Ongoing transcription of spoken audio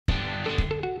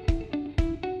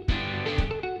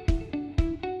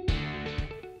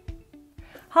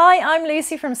Hi, I'm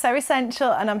Lucy from Sew Essential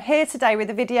and I'm here today with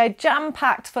a video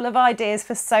jam-packed full of ideas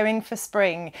for sewing for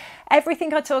spring.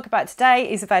 Everything I talk about today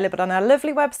is available on our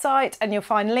lovely website, and you'll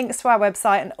find links to our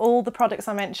website and all the products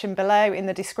I mentioned below in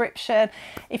the description.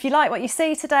 If you like what you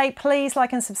see today, please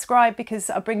like and subscribe, because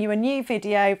I bring you a new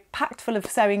video packed full of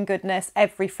sewing goodness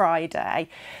every Friday.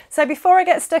 So before I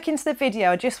get stuck into the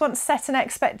video, I just want to set an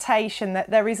expectation that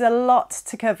there is a lot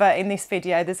to cover in this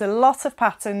video. There's a lot of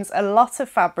patterns, a lot of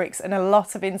fabrics and a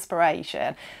lot of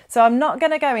inspiration. So I'm not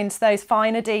going to go into those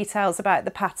finer details about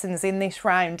the patterns in this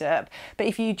roundup, but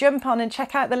if you jump on and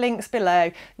check out the links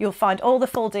below, you'll find all the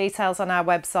full details on our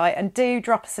website, and do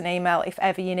drop us an email if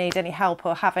ever you need any help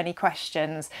or have any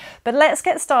questions. But let's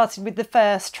get started with the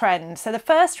first trend. So the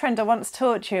first trend I want to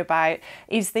talk to you about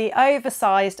is the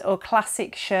oversized or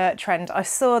classic shirt trend. I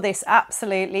saw this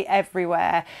absolutely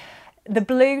everywhere. The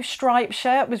blue striped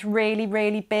shirt was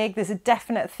really big. There's a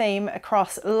definite theme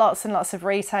across lots and lots of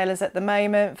retailers at the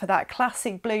moment for that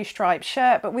classic blue striped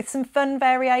shirt, but with some fun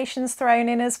variations thrown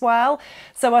in as well.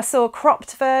 So I saw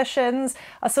cropped versions,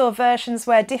 I saw versions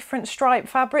where different stripe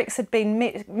fabrics had been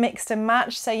mixed and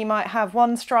matched. So you might have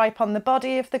one stripe on the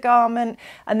body of the garment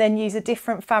and then use a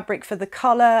different fabric for the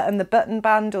collar and the button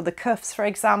band, or the cuffs for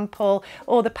example,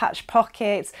 or the patch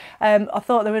pockets. I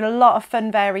thought there were a lot of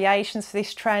fun variations for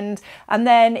this trend. And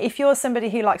then if you're somebody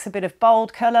who likes a bit of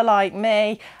bold colour like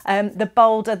me, the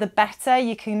bolder the better.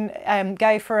 You can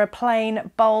go for a plain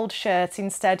bold shirt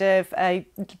instead of a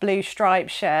blue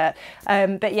striped shirt.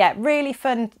 But yeah, really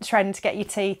fun trend to get your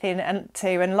teeth in and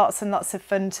lots of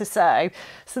fun to sew.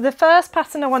 So the first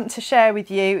pattern I want to share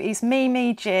with you is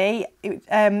Midi.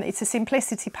 It's a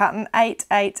simplicity pattern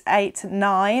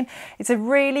 8889. It's a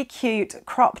really cute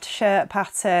cropped shirt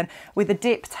pattern with a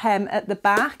dipped hem at the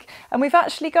back, and we've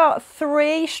actually got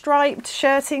 3 striped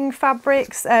shirting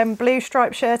fabrics, blue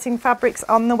striped shirting fabrics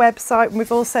on the website, and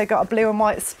we've also got a blue and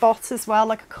white spot as well,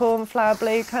 like a cornflower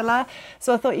blue colour.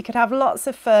 So I thought you could have lots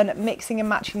of fun mixing and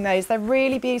matching those. They're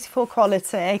really beautiful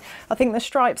quality. I think the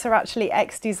stripes are actually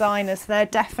ex-designer, so they're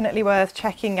definitely worth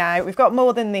checking out. We've got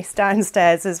more than this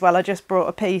downstairs as well. I just brought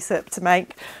a piece up to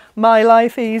make my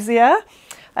life easier.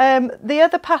 The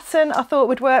other pattern I thought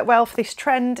would work well for this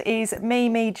trend is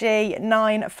Midi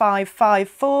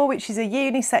 9554, which is a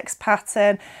unisex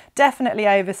pattern, definitely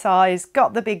oversized,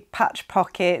 got the big patch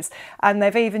pockets, and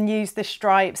they've even used the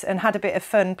stripes and had a bit of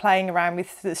fun playing around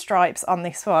with the stripes on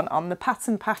this one on the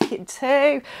pattern packet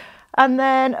too. And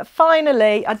then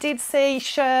finally, I did see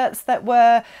shirts that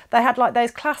they had like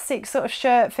those classic sort of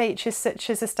shirt features, such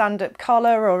as a stand-up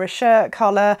collar or a shirt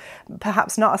collar,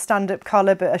 perhaps not a stand-up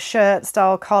collar, but a shirt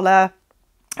style collar.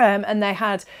 And they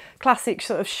had classic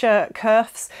sort of shirt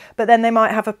cuffs, but then they might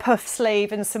have a puff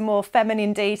sleeve and some more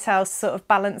feminine details to sort of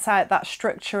balance out that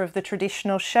structure of the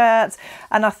traditional shirt.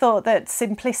 And I thought that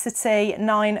Simplicity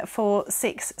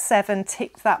 9467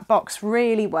 ticked that box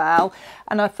really well,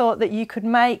 and I thought that you could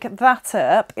make that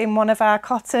up in one of our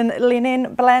cotton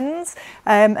linen blends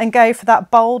and go for that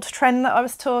bold trend that I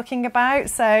was talking about.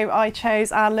 So I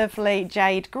chose our lovely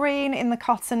jade green in the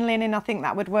cotton linen. I think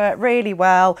that would work really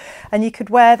well, and you could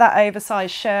wear that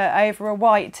oversized shirt over a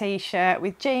white t-shirt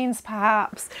with jeans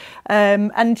perhaps,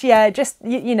 and yeah, just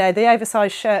you know, the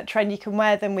oversized shirt trend, you can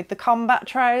wear them with the combat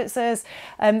trousers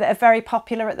that are very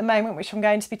popular at the moment, which I'm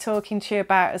going to be talking to you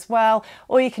about as well,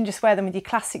 or you can just wear them with your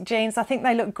classic jeans. I think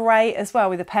they look great as well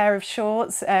with a pair of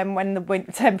shorts when the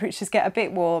winter temperatures get a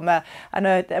bit warmer, and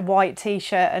a white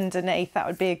t-shirt underneath. That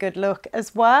would be a good look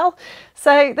as well.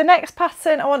 So the next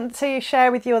pattern I want to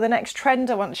share with you, or the next trend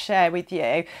I want to share with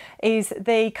you, is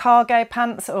the cargo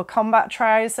pants or combat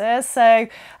trousers. So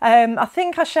I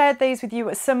think I shared these with you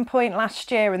at some point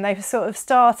last year, and they were sort of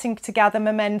starting to gather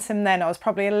momentum then. I was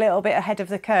probably a little bit ahead of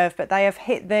the curve, but they have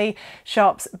hit the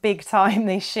shops big time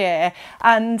this year.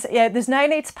 And yeah, there's no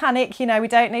need to panic. You know, we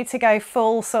don't need to go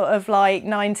full sort of like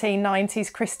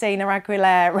 1990s Christina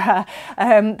Aguilera.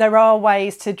 There are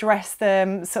ways to dress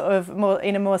them sort of more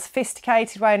in a more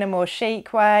sophisticated way, in a more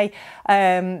chic way.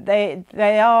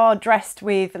 They are dressed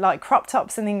with like crop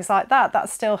tops and things like that.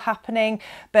 That's still happening,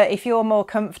 but if you're more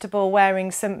comfortable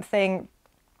wearing something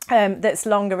that's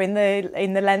longer in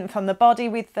the length on the body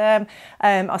with them,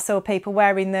 I saw people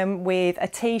wearing them with a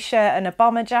t-shirt and a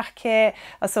bomber jacket.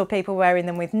 I saw people wearing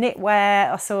them with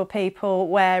knitwear. I saw people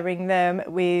wearing them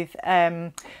with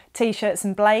t-shirts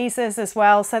and blazers as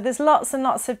well. So there's lots and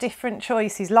lots of different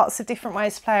choices, lots of different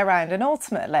ways to play around, and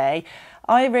ultimately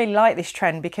I really like this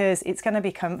trend because it's going to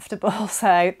be comfortable.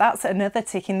 So that's another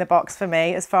tick in the box for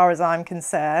me as far as I'm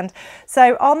concerned.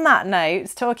 So on that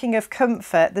note, talking of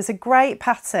comfort, there's a great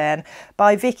pattern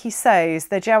by Vicky Sews,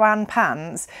 the Joanne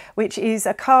pants, which is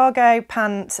a cargo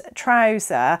pant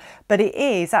trouser, but it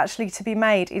is actually to be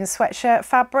made in sweatshirt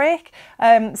fabric.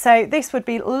 So this would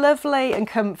be lovely and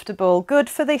comfortable, good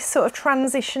for this sort of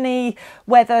transitiony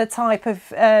weather type of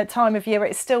time of year.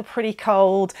 It's still pretty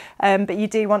cold, but you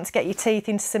do want to get your teeth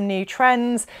into some new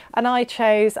trends. And I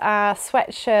chose our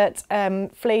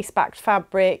sweatshirt fleece backed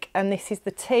fabric, and this is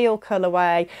the teal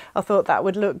colourway. I thought that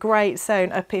would look great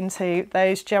sewn up into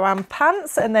those Joanne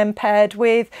pants, and then paired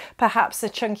with perhaps a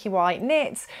chunky white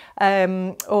knit,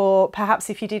 or perhaps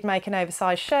if you did make an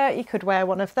oversized shirt, you could wear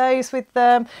one of those with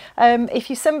them. If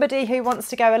you're somebody who wants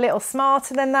to go a little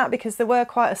smarter than that, because there were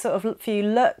quite a sort of few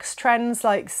luxe trends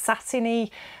like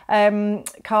satiny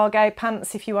cargo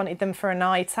pants if you wanted them for a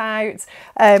night out,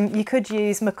 you could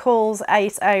use McCall's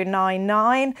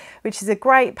 8099, which is a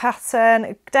great pattern.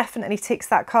 It definitely ticks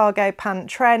that cargo pant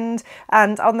trend,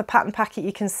 and on the pattern packet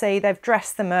you can see they've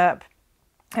dressed them up.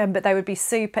 But they would be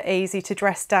super easy to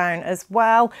dress down as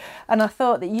well. And I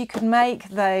thought that you could make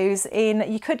those in,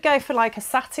 you could go for like a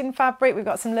satin fabric. We've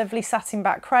got some lovely satin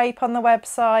back crepe on the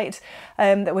website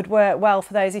that would work well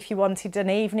for those if you wanted an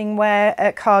evening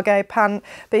wear cargo pant.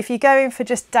 But if you're going for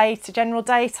just general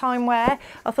daytime wear,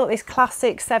 I thought this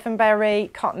classic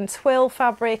Sevenberry cotton twill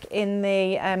fabric in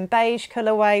the beige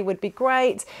colourway would be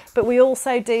great. But we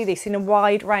also do this in a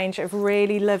wide range of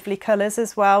really lovely colours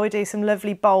as well. We do some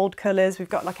lovely bold colours. We've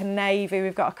got like a navy,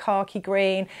 we've got a khaki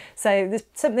green, so there's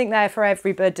something there for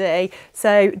everybody.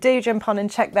 So do jump on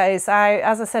and check those out.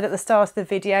 As I said at the start of the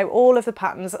video, all of the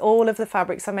patterns, all of the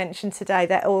fabrics I mentioned today,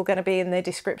 they're all going to be in the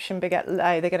description below.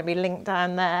 They're going to be linked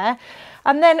down there.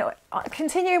 And then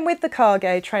continuing with the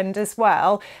cargo trend as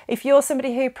well, if you're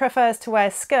somebody who prefers to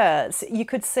wear skirts, you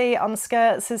could see it on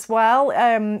skirts as well.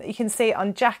 You can see it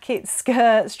on jackets,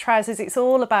 skirts, trousers. It's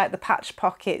all about the patch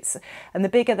pockets, and the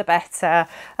bigger the better.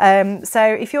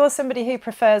 So if you're somebody who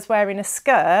prefers wearing a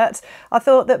skirt, I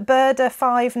thought that Burda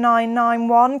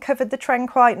 5991 covered the trend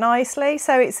quite nicely.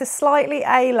 So it's a slightly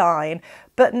A-line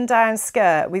button down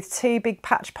skirt with two big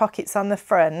patch pockets on the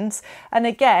front, and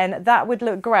again that would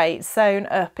look great sewn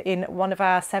up in one of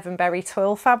our Sevenberry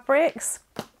twill fabrics.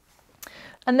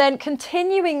 And then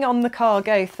continuing on the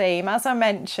cargo theme, as I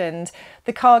mentioned,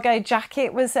 the cargo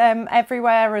jacket was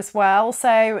everywhere as well.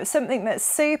 So something that's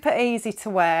super easy to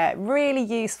wear, really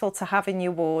useful to have in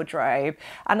your wardrobe.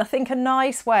 And I think a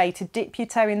nice way to dip your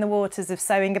toe in the waters of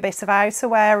sewing a bit of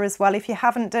outerwear as well. If you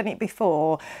haven't done it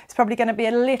before, it's probably going to be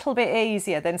a little bit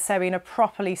easier than sewing a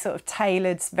properly sort of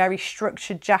tailored, very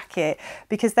structured jacket,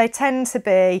 because they tend to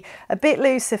be a bit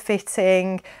looser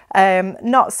fitting,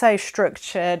 not so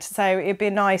structured. So it'd be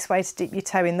a nice way to dip your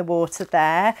toe in the water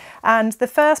there. And the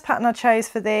first pattern I chose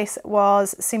for this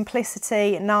was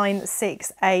Simplicity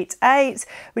 9688,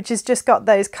 which has just got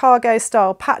those cargo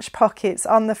style patch pockets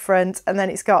on the front, and then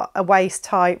it's got a waist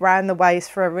tight round the waist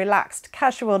for a relaxed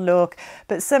casual look,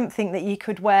 but something that you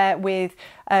could wear with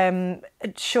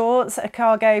shorts. A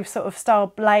cargo sort of style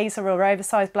blazer or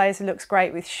oversized blazer looks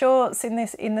great with shorts in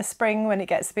the spring when it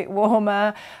gets a bit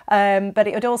warmer, but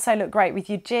it would also look great with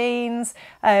your jeans.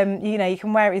 You know, you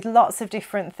can wear it with lots of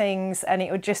different things, and it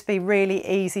would just be really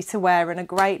easy to wear and a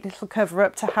great little cover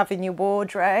up to have in your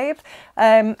wardrobe.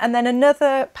 And then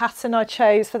another pattern I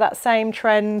chose for that same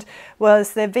trend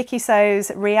was the Vicky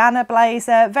Sews Rihanna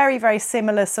blazer. Very, very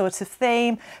similar sort of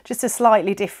theme, just a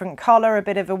slightly different collar, a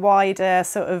bit of a wider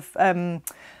sort of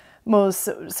more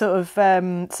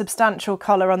substantial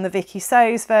collar on the Vicky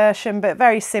Sews version, but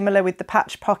very similar with the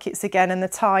patch pockets again and the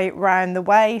tie round the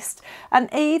waist. And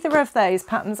either of those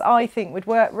patterns I think would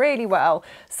work really well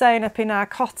sewn up in our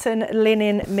cotton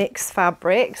linen mix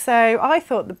fabric. So I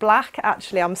thought the black,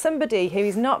 actually, I'm somebody who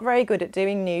is not very good at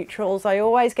doing neutrals. I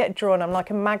always get drawn, I'm like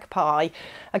a magpie.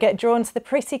 I get drawn to the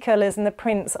pretty colours and the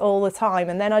prints all the time,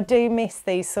 and then I do miss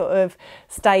these sort of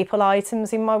staple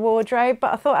items in my wardrobe.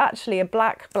 But I thought actually a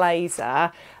black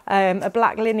blazer, a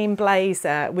black linen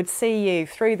blazer would see you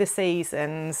through the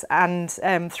seasons and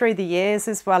through the years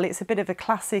as well. It's a bit of a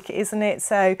classic, isn't it?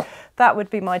 So that would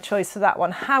be my choice for that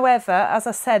one. However, as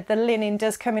I said, the linen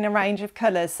does come in a range of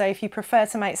colours. So if you prefer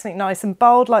to make something nice and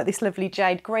bold, like this lovely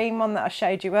jade green one that I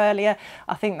showed you earlier,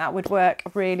 I think that would work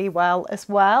really well as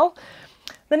well.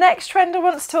 The next trend I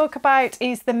want to talk about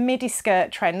is the midi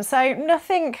skirt trend. So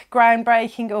nothing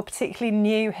groundbreaking or particularly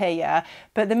new here,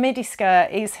 but the midi skirt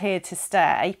is here to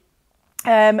stay.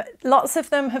 Lots of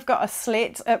them have got a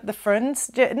slit up the front,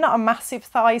 not a massive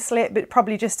thigh slit, but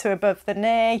probably just to above the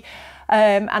knee.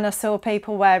 and I saw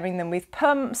people wearing them with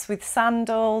pumps, with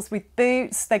sandals, with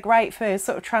boots. They're great for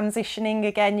sort of transitioning.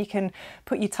 Again, you can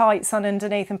put your tights on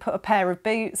underneath and put a pair of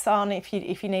boots on if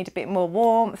you need a bit more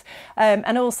warmth,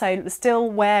 and also still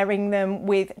wearing them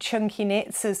with chunky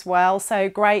knits as well, so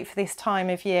great for this time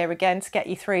of year, again, to get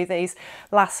you through these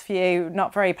last few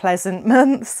not very pleasant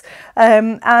months.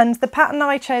 And the pattern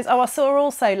I chose, I saw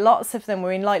also lots of them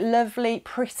were in like lovely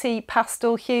pretty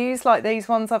pastel hues like these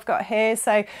ones I've got here.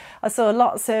 So I saw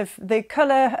lots of the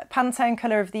colour, Pantone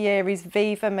colour of the year is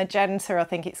Viva Magenta, I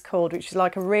think it's called, which is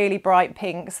like a really bright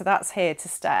pink, so that's here to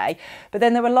stay. But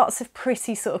then there were lots of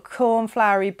pretty sort of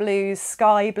cornflowery blues,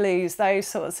 sky blues, those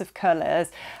sorts of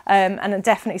colours, and I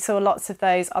definitely saw lots of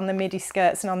those on the midi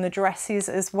skirts and on the dresses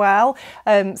as well.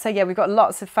 So yeah, we've got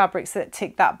lots of fabrics that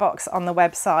tick that box on the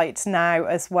website now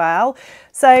as well.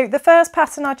 So the first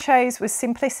pattern I chose was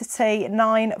Simplicity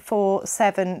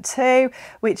 9472,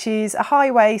 which is a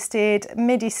high-waisted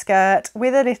midi skirt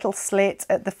with a little slit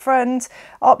at the front,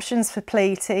 options for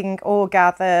pleating or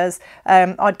gathers.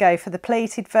 I'd go for the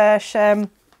pleated version,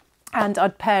 and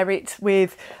I'd pair it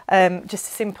with just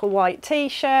a simple white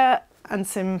t-shirt and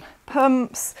some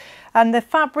pumps. And the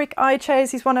fabric I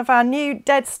chose is one of our new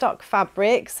dead stock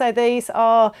fabrics. So these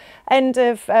are end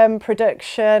of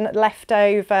production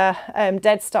leftover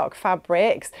dead stock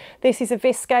fabrics. This is a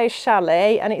viscose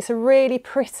challis, and it's a really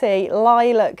pretty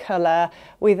lilac colour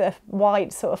with a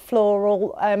white sort of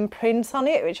floral print on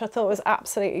it, which I thought was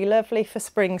absolutely lovely for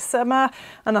spring summer,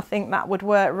 and I think that would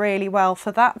work really well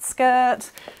for that skirt.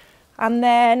 And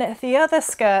then the other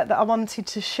skirt that I wanted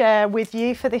to share with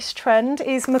you for this trend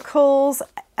is McCall's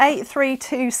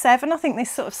 8327. I think this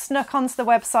sort of snuck onto the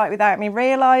website without me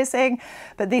realising,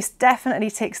 but this definitely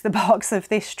ticks the box of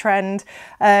this trend.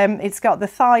 It's got the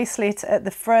thigh slit at the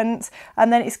front,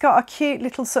 and then it's got a cute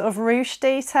little sort of ruche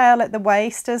detail at the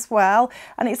waist as well,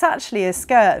 and it's actually a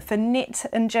skirt for knit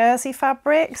and jersey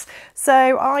fabrics.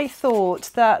 So I thought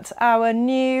that our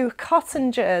new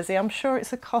cotton jersey, I'm sure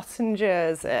it's a cotton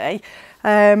jersey,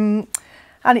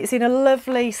 and it's in a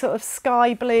lovely sort of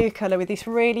sky blue colour with this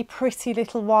really pretty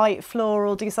little white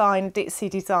floral design,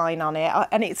 ditzy design on it,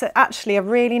 and it's actually a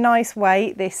really nice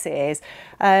weight, this is.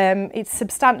 It's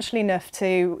substantial enough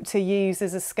to use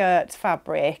as a skirt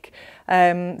fabric,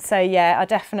 so yeah, I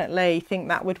definitely think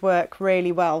that would work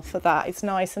really well for that. It's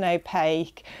nice and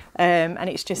opaque, and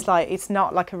it's just like, it's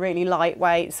not like a really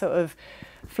lightweight sort of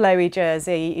flowy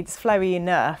jersey. It's flowy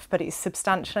enough, but it's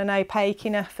substantial and opaque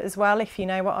enough as well, if you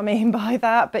know what I mean by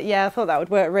that. But yeah, I thought that would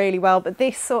work really well. But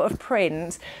this sort of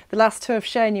print, the last two I've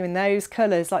shown you in those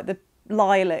colours, like the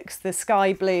lilacs, the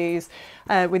sky blues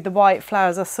with the white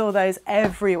flowers, I saw those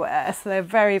everywhere, so they're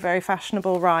very, very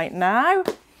fashionable right now.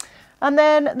 And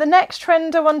then the next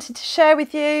trend I wanted to share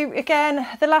with you, again,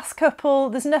 the last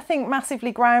couple, there's nothing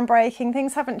massively groundbreaking.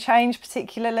 Things haven't changed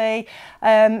particularly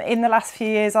in the last few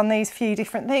years on these few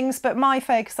different things, but my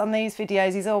focus on these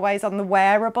videos is always on the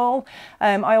wearable.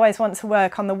 I always want to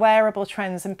work on the wearable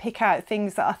trends and pick out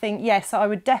things that I think, yes, I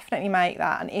would definitely make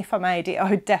that, and if I made it,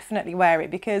 I would definitely wear it,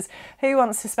 because who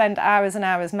wants to spend hours and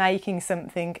hours making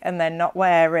something and then not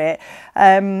wear it?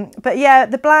 But yeah,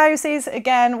 the blouses,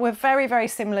 again, were very, very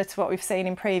similar to what we've seen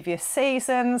in previous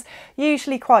seasons,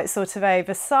 usually quite sort of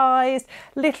oversized,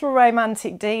 little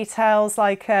romantic details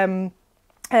like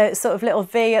sort of little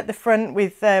V at the front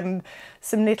with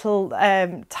some little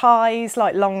ties,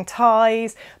 like long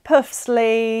ties, puff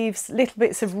sleeves, little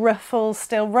bits of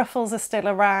ruffles, ruffles are still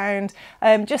around,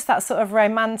 just that sort of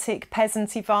romantic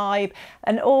peasanty vibe,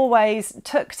 and always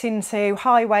tucked into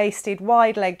high-waisted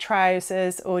wide leg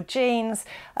trousers or jeans,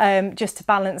 just to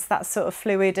balance that sort of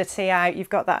fluidity out. You've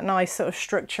got that nice sort of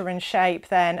structure and shape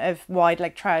then of wide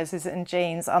leg trousers and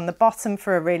jeans on the bottom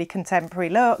for a really contemporary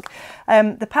look.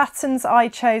 The patterns I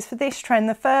chose for this trend,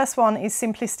 the first one is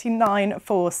Simplicity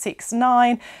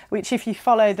 9469, which if you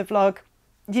follow the vlog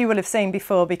you will have seen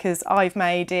before because I've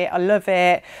made it. I love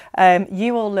it.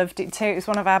 You all loved it too. It was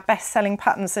one of our best-selling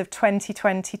patterns of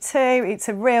 2022. It's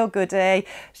a real goodie.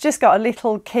 It's just got a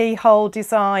little keyhole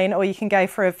design, or you can go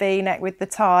for a V-neck with the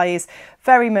ties.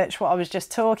 Very much what I was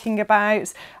just talking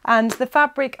about. And the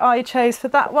fabric I chose for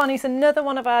that one is another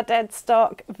one of our dead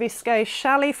stock viscose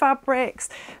challis fabrics.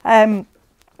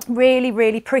 Really,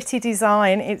 really pretty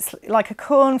design. It's like a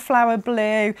cornflower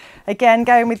blue, again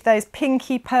going with those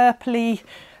pinky purpley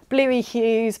bluey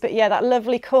hues, but yeah, that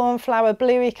lovely cornflower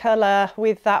bluey colour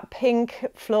with that pink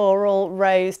floral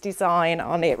rose design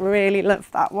on it. Really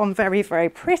love that one. Very, very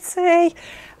pretty,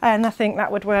 and I think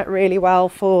that would work really well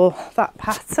for that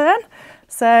pattern.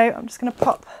 So I'm just going to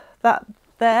pop that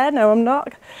there. No, I'm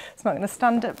not. It's not going to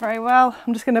stand up very well.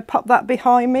 I'm just going to pop that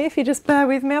behind me if you just bear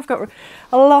with me. I've got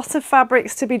a lot of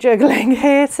fabrics to be juggling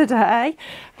here today.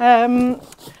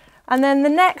 And then the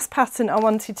next pattern I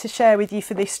wanted to share with you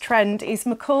for this trend is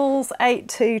McCall's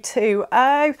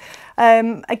 8220.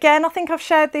 Again, I think I've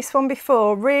shared this one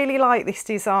before. Really like this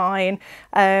design.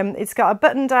 It's got a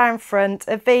button down front,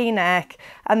 a V-neck,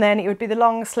 and then it would be the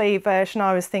long sleeve version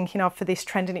I was thinking of for this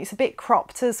trend, and it's a bit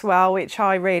cropped as well, which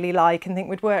I really like and think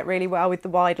would work really well with the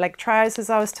wide leg trousers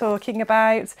I was talking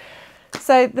about.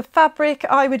 So the fabric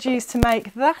I would use to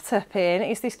make that up in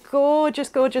is this gorgeous,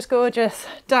 gorgeous, gorgeous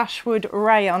Dashwood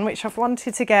rayon, which I've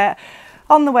wanted to get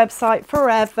on the website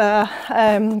forever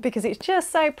because it's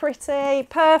just so pretty,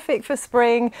 perfect for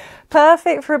spring,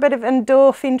 perfect for a bit of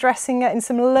endorphin dressing, getting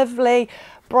some lovely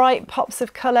bright pops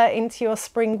of colour into your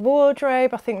spring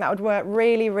wardrobe. I think that would work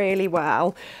really, really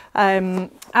well.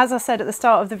 As I said at the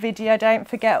start of the video, don't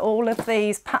forget all of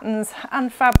these patterns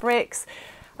and fabrics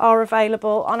are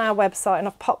available on our website, and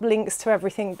I've popped links to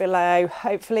everything below.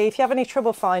 Hopefully, if you have any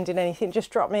trouble finding anything, just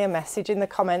drop me a message in the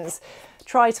comments.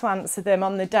 Try to answer them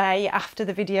on the day after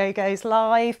the video goes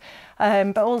live,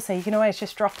 but also you can always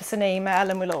just drop us an email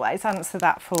and we'll always answer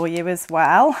that for you as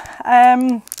well.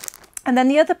 And then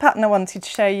the other pattern I wanted to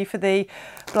show you for the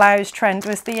blouse trend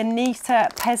was the Anita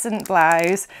peasant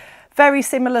blouse. Very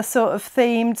similar sort of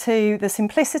theme to the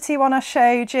Simplicity one I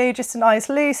showed you, just a nice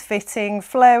loose fitting,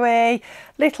 flowy,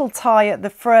 little tie at the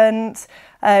front,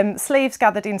 sleeves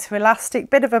gathered into elastic,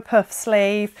 bit of a puff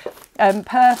sleeve,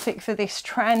 perfect for this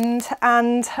trend.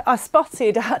 And I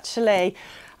spotted actually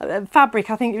fabric,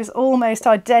 I think it was almost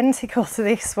identical to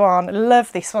this one.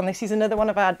 Love this one. This is another one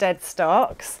of our dead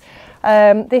stocks.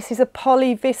 This is a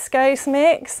poly viscose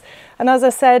mix, and as I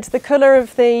said, the colour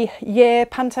of the year,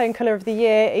 Pantone colour of the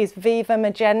year, is Viva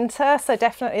Magenta, so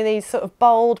definitely these sort of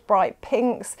bold bright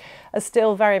pinks are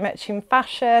still very much in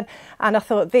fashion, and I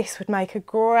thought this would make a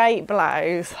great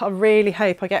blouse. I really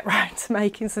hope I get round to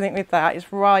making something with that.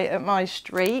 It's right up my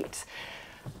street.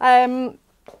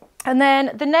 And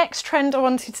then the next trend I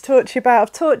wanted to talk to you about,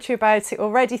 I've talked to you about it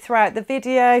already throughout the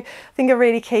video. I think a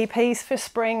really key piece for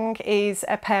spring is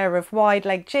a pair of wide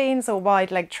leg jeans or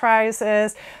wide leg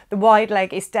trousers. The wide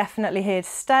leg is definitely here to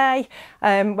stay,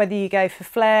 whether you go for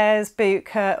flares, boot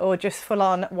cut, or just full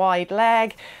on wide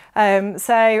leg.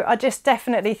 So I just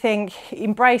definitely think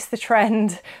embrace the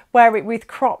trend, wear it with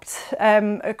cropped,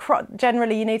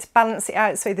 generally you need to balance it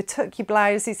out, so either tuck your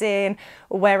blouses in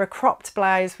or wear a cropped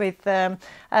blouse with them.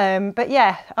 But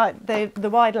yeah, the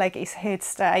wide leg is here to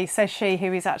stay, says she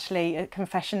who is actually at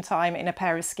confession time in a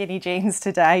pair of skinny jeans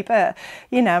today, but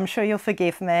you know, I'm sure you'll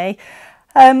forgive me.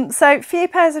 So a few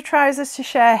pairs of trousers to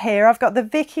share here. I've got the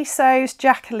Vicky So's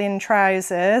Jacqueline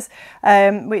trousers,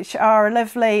 which are a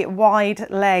lovely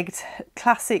wide-legged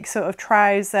classic sort of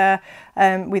trouser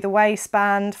with a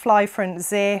waistband, fly front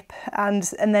zip, and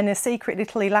then a secret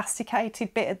little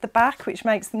elasticated bit at the back, which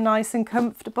makes them nice and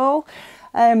comfortable.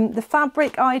 The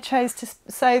fabric I chose to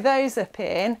sew those up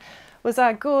in was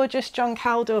our gorgeous John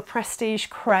Caldor Prestige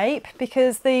crepe,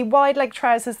 because the wide leg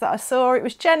trousers that I saw, it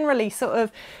was generally sort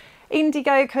of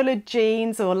indigo coloured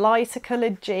jeans or lighter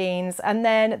coloured jeans, and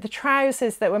then the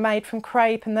trousers that were made from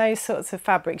crepe and those sorts of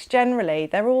fabrics, generally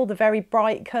they're all the very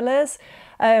bright colours.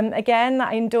 Again,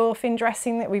 that endorphin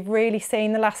dressing that we've really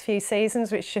seen the last few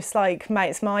seasons, which just like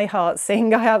makes my heart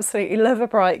sing. I absolutely love a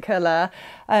bright colour.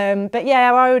 But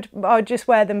yeah, I would just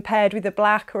wear them paired with a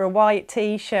black or a white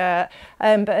t-shirt,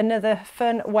 but another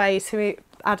fun way to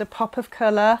add a pop of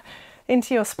colour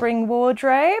into your spring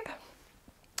wardrobe.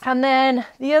 And then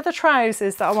the other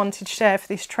trousers that I wanted to share for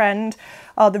this trend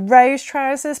are the Rose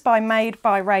trousers by Made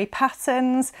by Ray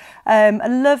Patterns. A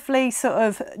lovely sort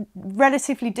of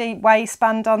relatively deep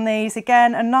waistband on these.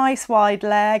 Again, a nice wide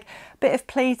leg, bit of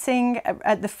pleating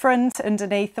at the front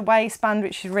underneath the waistband,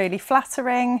 which is really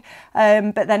flattering,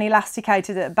 but then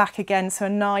elasticated at the back again, so a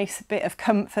nice bit of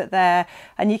comfort there.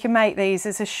 And you can make these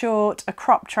as a short, a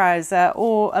crop trouser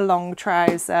or a long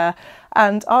trouser.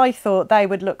 And I thought they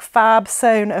would look fab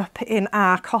sewn up in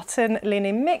our cotton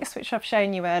linen mix, which I've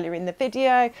shown you earlier in the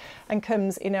video, and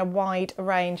comes in a wide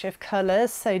range of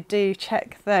colours, so do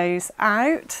check those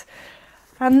out.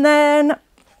 And then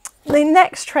the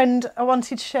next trend I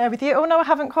wanted to share with you, oh no, I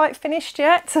haven't quite finished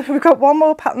yet. So we've got one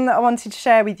more pattern that I wanted to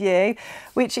share with you,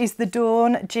 which is the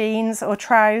Dawn jeans or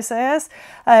trousers.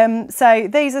 So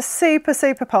these are super,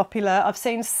 super popular. I've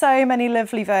seen so many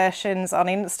lovely versions on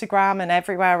Instagram and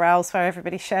everywhere else where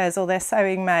everybody shares all their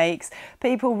sewing makes.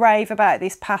 People rave about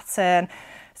this pattern.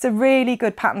 It's a really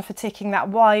good pattern for ticking that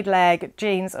wide leg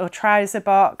jeans or trouser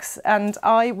box, and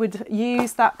I would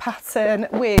use that pattern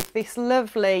with this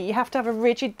lovely, you have to have a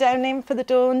rigid denim for the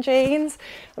Dawn jeans,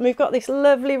 and we've got this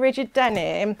lovely rigid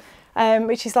denim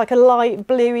which is like a light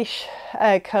bluish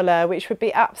colour, which would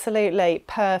be absolutely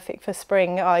perfect for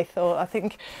spring, I thought. I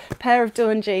think a pair of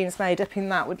Dawn jeans made up in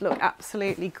that would look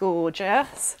absolutely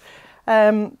gorgeous.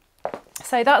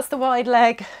 So that's the wide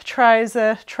leg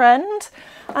trouser trend.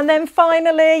 And then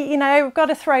finally, you know, we've got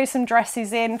to throw some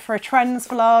dresses in for a trends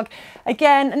vlog.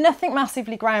 Again, nothing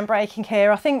massively groundbreaking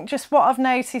here. I think just what I've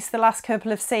noticed the last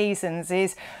couple of seasons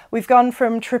is we've gone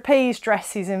from trapeze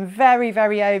dresses and very,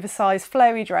 very oversized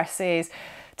flowy dresses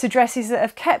to dresses that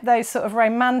have kept those sort of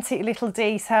romantic little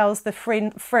details, the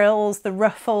frills, the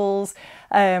ruffles,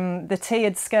 the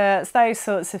tiered skirts, those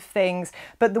sorts of things.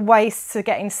 But the waists are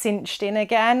getting cinched in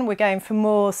again. We're going for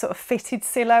more sort of fitted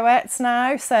silhouettes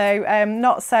now. So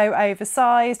not so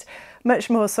oversized,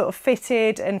 much more sort of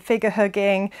fitted and figure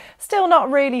hugging. Still not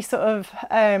really sort of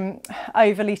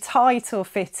overly tight or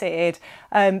fitted,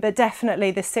 but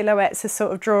definitely the silhouettes are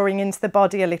sort of drawing into the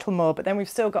body a little more. But then we've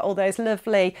still got all those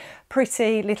lovely,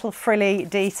 pretty little frilly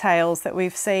details that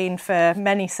we've seen for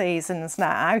many seasons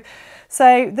now.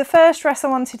 So the first dress I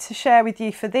wanted to share with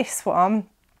you for this one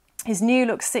is New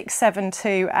Look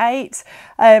 6728.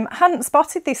 Hadn't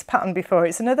spotted this pattern before.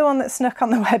 It's another one that snuck on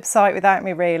the website without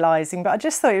me realising, but I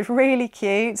just thought it was really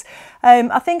cute.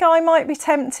 I think I might be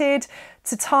tempted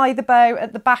to tie the bow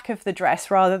at the back of the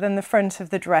dress rather than the front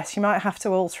of the dress. You might have to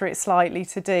alter it slightly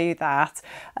to do that.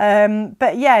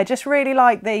 But yeah, just really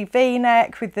like the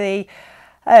V-neck with the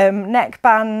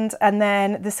neckband, and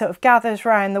then the sort of gathers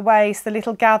around the waist, the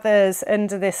little gathers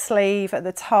under this sleeve at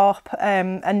the top,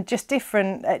 and just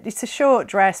different, it's a short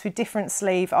dress with different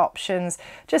sleeve options.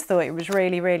 Just thought it was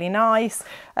really, really nice.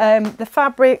 The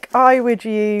fabric I would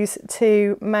use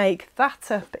to make that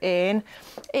up in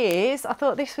is, I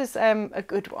thought this was a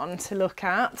good one to look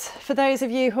at. For those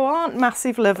of you who aren't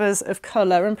massive lovers of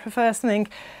colour and prefer something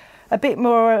a bit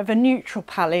more of a neutral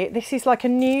palette, this is like a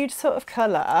nude sort of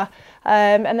colour,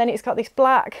 and then it's got this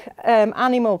black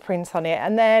animal print on it,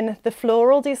 and then the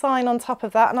floral design on top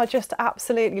of that, and I just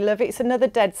absolutely love it. It's another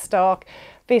dead stock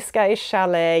viscose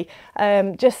chalet.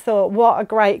 Just thought what a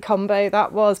great combo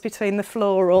that was between the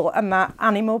floral and that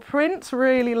animal print.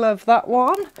 Really love that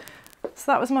one.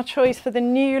 So that was my choice for the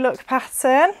New Look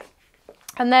pattern.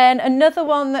 And then another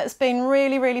one that's been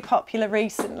really, really popular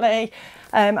recently,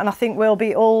 and I think will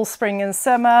be all spring and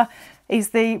summer,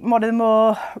 is one of the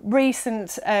more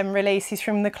recent releases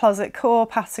from the Closet Core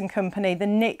pattern company, the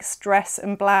NYX dress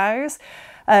and blouse.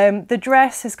 The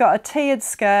dress has got a tiered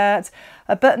skirt,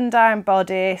 a button-down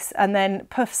bodice, and then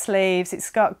puff sleeves. It's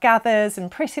got gathers and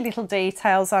pretty little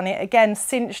details on it, again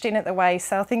cinched in at the waist,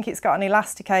 so I think it's got an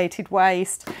elasticated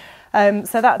waist.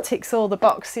 So that ticks all the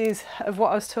boxes of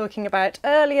what I was talking about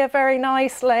earlier very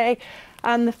nicely.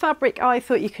 And the fabric I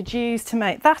thought you could use to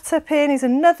make that up in is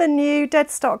another new dead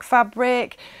stock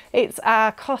fabric. It's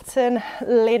our cotton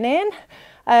linen,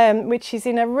 which is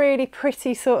in a really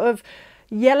pretty sort of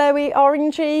yellowy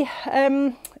orangey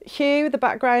hue, the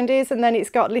background is, and then it's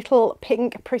got little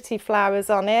pink pretty flowers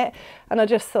on it, and I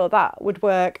just thought that would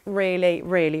work really,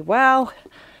 really well.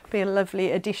 Be a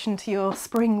lovely addition to your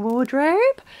spring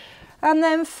wardrobe. And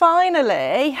then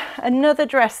finally, another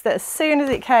dress that as soon as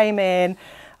it came in,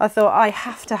 I thought I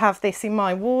have to have this in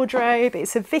my wardrobe.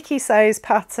 It's a Vicky So's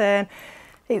pattern.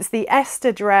 It's the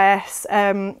Esther dress.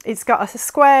 It's got a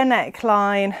square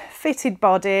neckline, fitted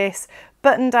bodice,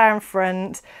 button down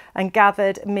front, and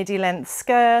gathered midi length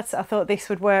skirt. I thought this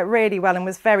would work really well and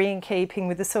was very in keeping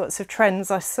with the sorts of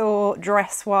trends I saw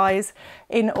dress wise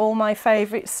in all my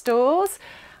favourite stores.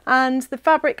 And the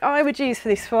fabric I would use for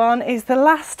this one is the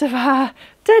last of our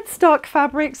dead stock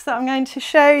fabrics that I'm going to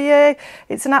show you.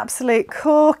 It's an absolute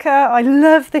corker. I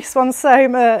love this one so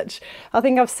much. I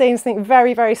think I've seen something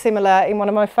very, very similar in one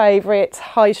of my favourite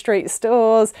high street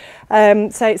stores.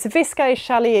 So it's a viscose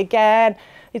chalet again.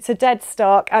 It's a dead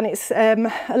stock, and it's a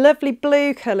lovely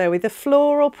blue colour with a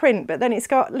floral print, but then it's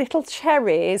got little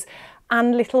cherries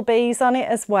and little bees on it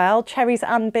as well. Cherries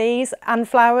and bees and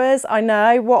flowers. I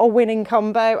know, what a winning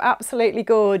combo, absolutely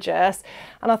gorgeous.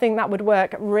 And I think that would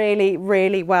work really,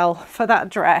 really well for that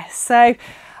dress. So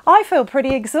I feel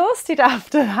pretty exhausted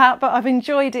after that, but I've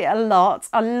enjoyed it a lot.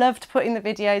 I loved putting the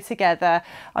video together.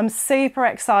 I'm super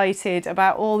excited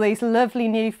about all these lovely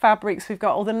new fabrics we've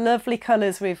got, all the lovely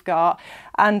colours we've got,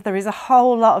 and there is a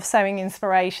whole lot of sewing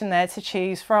inspiration there to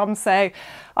choose from. So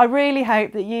I really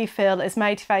hope that you feel as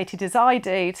motivated as I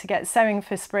do to get sewing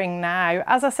for spring now.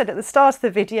 As I said at the start of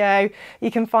the video,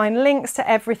 you can find links to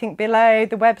everything below,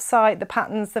 the website, the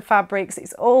patterns, the fabrics,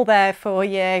 it's all there for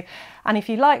you. And if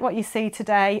you like what you see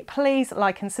today, please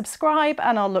like and subscribe,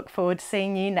 and I'll look forward to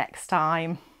seeing you next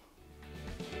time.